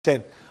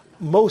Saying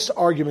most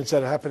arguments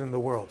that happen in the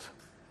world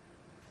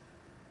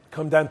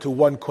come down to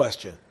one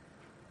question.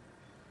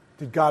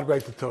 Did God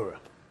write the Torah?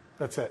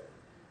 That's it.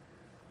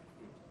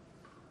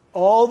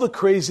 All the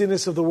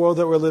craziness of the world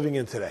that we're living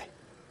in today,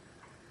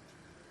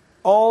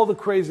 all the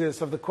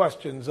craziness of the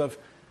questions of,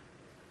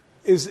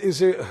 is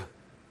there,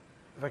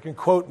 if I can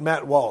quote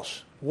Matt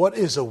Walsh, what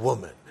is a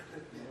woman?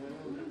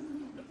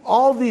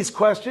 All these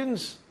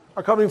questions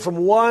are coming from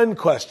one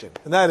question,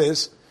 and that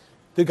is,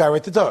 did God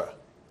write the Torah?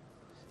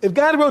 If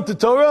God wrote the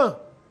Torah,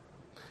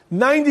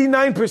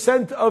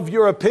 99% of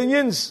your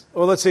opinions,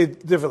 or let's say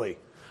it differently,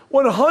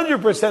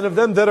 100% of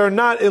them that are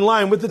not in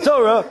line with the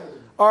Torah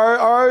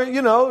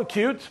are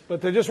cute,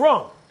 but they're just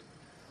wrong.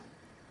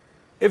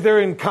 If they're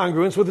in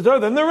congruence with the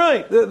Torah, then they're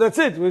right. That's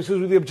it. This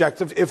is the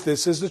objective, if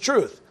this is the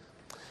truth.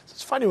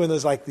 It's funny when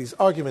there's like these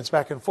arguments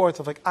back and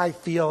forth of like, I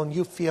feel and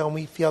you feel and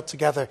we feel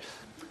together.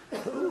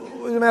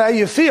 No matter how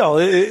you feel,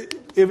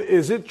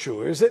 is it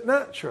true or is it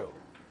not true?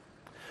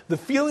 The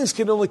feelings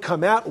can only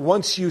come out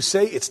once you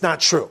say it's not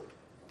true.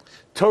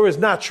 Torah is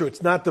not true.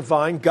 It's not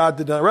divine. God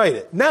did not write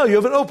it. Now you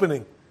have an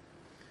opening.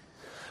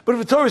 But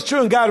if the Torah is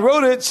true and God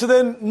wrote it, so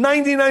then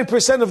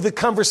 99% of the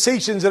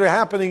conversations that are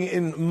happening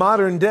in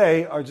modern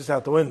day are just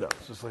out the window.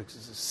 It's just like,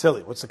 it's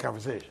silly. What's the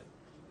conversation?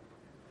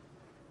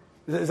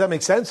 Does that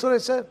make sense, what I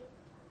said?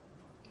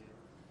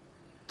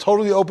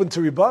 Totally open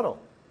to rebuttal.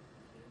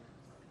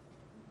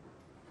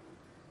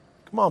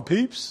 Come on,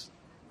 peeps.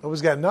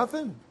 Nobody's got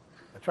nothing?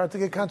 I tried to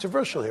get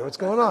controversial here. What's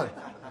going on?